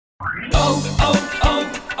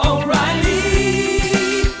O'Reilly.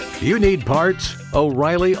 You need parts?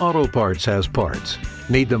 O'Reilly Auto Parts has parts.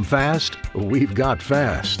 Need them fast? We've got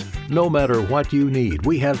fast. No matter what you need,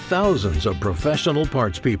 we have thousands of professional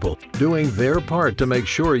parts people doing their part to make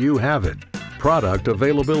sure you have it. Product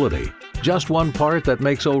availability. Just one part that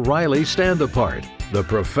makes O'Reilly stand apart. The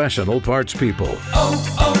professional parts people.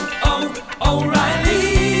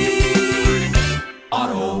 O'Reilly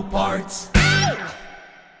Auto Parts.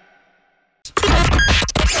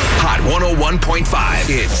 Hot 101.5.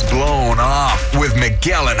 It's Blown Off with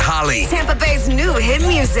Miguel and Holly. Tampa Bay's new hit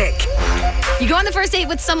music. You go on the first date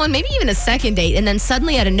with someone, maybe even a second date, and then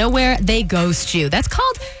suddenly out of nowhere, they ghost you. That's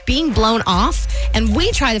called being blown off, and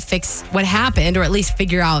we try to fix what happened or at least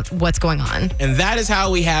figure out what's going on. And that is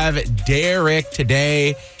how we have Derek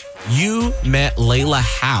today. You met Layla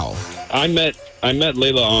how? I met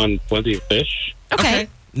Layla on Plenty of Fish. Okay.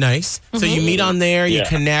 Nice. So you meet on there, you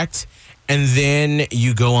connect, and then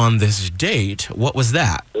you go on this date. What was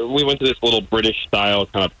that? We went to this little British style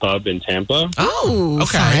kind of pub in Tampa. Oh,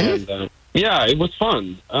 okay. fun. And, yeah, it was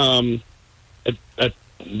fun at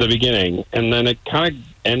the beginning, and then it kind of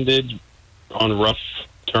ended on rough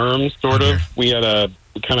terms, sort of. We kind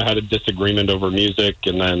of had a disagreement over music,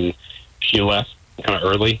 and then she left kind of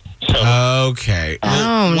early. So, Okay.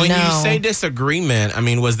 Oh, when no. you say disagreement, I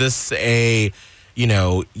mean, was this a,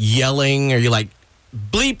 yelling? Or you like,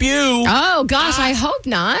 bleep you? Oh, gosh, I hope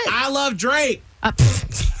not. I love Drake.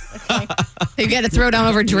 Okay. You got to throw down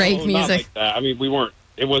over Drake no, music. Not like that. I mean,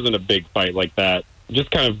 it wasn't a big fight like that.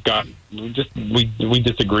 Just kind of we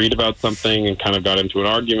disagreed about something and kind of got into an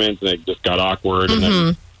argument, and it just got awkward, and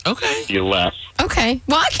then Okay. she left. Okay.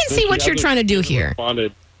 Well, I can see what you're trying to do here.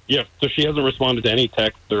 Yeah, so she hasn't responded to any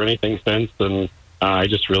text or anything since, and I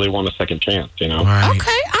just really want a second chance, All right.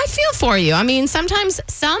 Okay, I feel for you. I mean, sometimes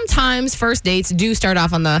first dates do start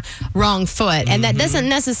off on the wrong foot, and that doesn't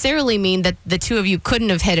necessarily mean that the two of you couldn't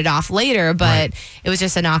have hit it off later, but it was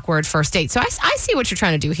just an awkward first date. So I see what you're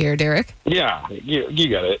trying to do here, Derek. Yeah, you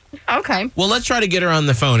got it. Okay. Well, let's try to get her on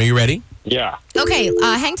the phone. Are you ready? Yeah. Okay,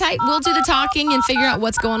 hang tight. We'll do the talking and figure out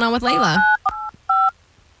what's going on with Layla.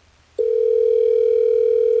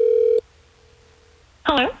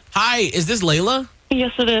 Hello? Hi, is this Layla?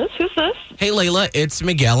 Yes, it is. Who's this? Hey, Layla, it's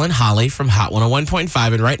Miguel and Holly from Hot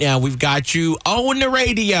 101.5, and right now we've got you on the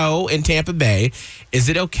radio in Tampa Bay. Is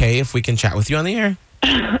it okay if we can chat with you on the air?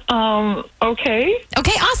 Okay.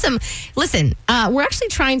 Okay, awesome. Listen, we're actually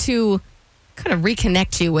trying to kind of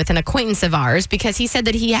reconnect you with an acquaintance of ours because he said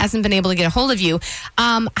that he hasn't been able to get a hold of you.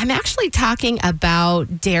 I'm actually talking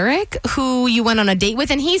about Derek, who you went on a date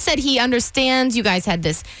with, and he said he understands you guys had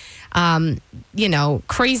this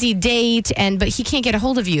crazy date, but he can't get a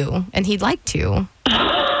hold of you, and he'd like to.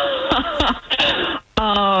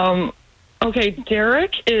 Okay,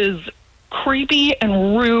 Derek is creepy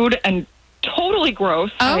and rude and totally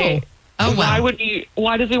gross. Oh, wow.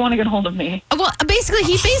 Why does he want to get a hold of me? Well, basically,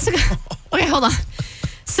 okay, hold on.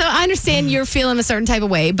 So I understand you're feeling a certain type of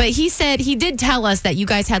way, but he did tell us that you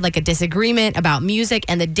guys had like a disagreement about music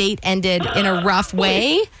and the date ended in a rough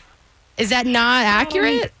way. Is that not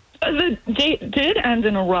accurate? The date did end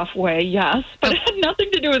in a rough way, yes, but it had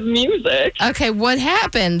nothing to do with music. Okay, what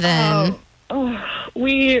happened then?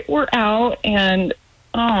 We were out, and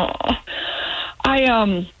I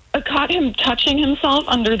caught him touching himself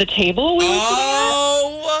under the table.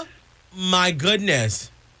 Oh, my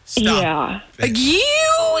goodness. Stop. Yeah.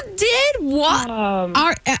 You did what?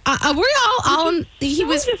 Were y'all on? He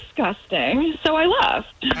was disgusting, so I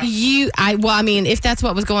left. If that's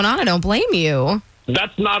what was going on, I don't blame you.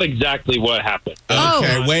 That's not exactly what happened.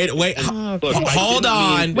 Okay, wait. Look, Hold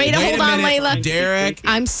on. Wait, hold on, Layla. Derek.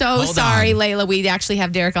 I'm so sorry, Layla. We actually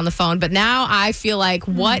have Derek on the phone, but now I feel like,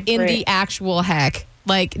 what in the actual heck?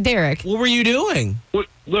 Like, Derek. What were you doing?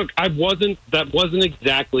 Look, that wasn't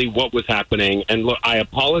exactly what was happening. And look, I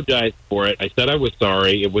apologized for it. I said I was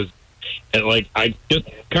sorry. It was I just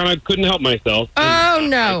kind of couldn't help myself. Oh,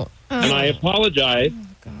 no. And I apologized. Oh,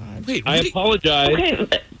 God. Wait, I apologize.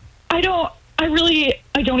 Okay, I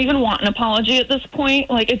don't even want an apology at this point.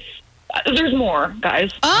 There's more,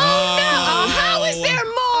 guys. Oh, no. How is there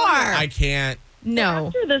more? I can't. No.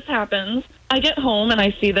 After this happens, I get home and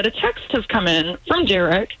I see that a text has come in from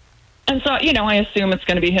Derek. And so, I assume it's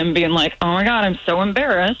going to be him being like, oh my God, I'm so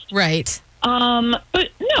embarrassed. Right. But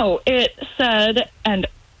no, it said, and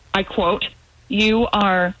I quote, "You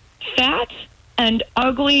are fat and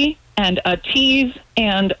ugly and a tease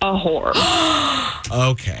and a whore."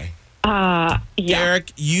 Okay. Yeah.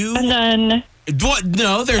 Derek, you... And then... What?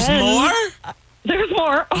 No, there's more? There's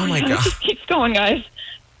more. Oh, my God. It just keeps going, guys.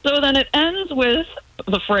 So then it ends with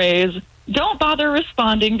the phrase, don't bother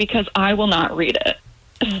responding because I will not read it.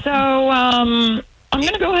 So I'm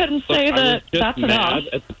going to go ahead and say that that's enough. Mad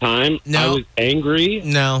at the time. No. I was angry.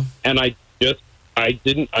 No. And I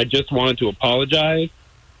just wanted to apologize.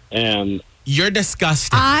 And You're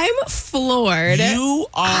disgusting. I'm floored. You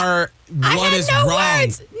are what is no wrong.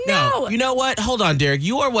 words. No. You know what? Hold on, Derek.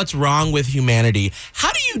 You are what's wrong with humanity.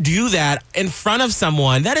 How do you do that in front of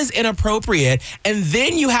someone? That is inappropriate. And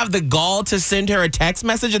then you have the gall to send her a text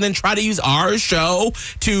message and then try to use our show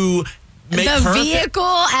to make the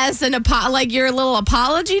vehicle as an like your little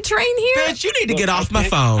apology train here. Bitch, you need to get off my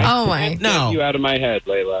phone. Oh my! No, get you out of my head,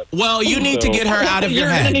 Layla. Well, you need to get her out of your You're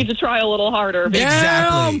head. going to need to try a little harder.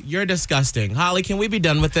 Exactly. You're disgusting. Holly, can we be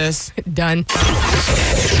done with this? Done.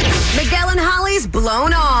 Miguel and Holly's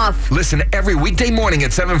Blown Off. Listen every weekday morning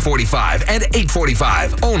at 7:45 and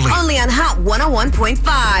 8:45 only. Only on Hot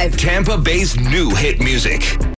 101.5. Tampa Bay's new hit music.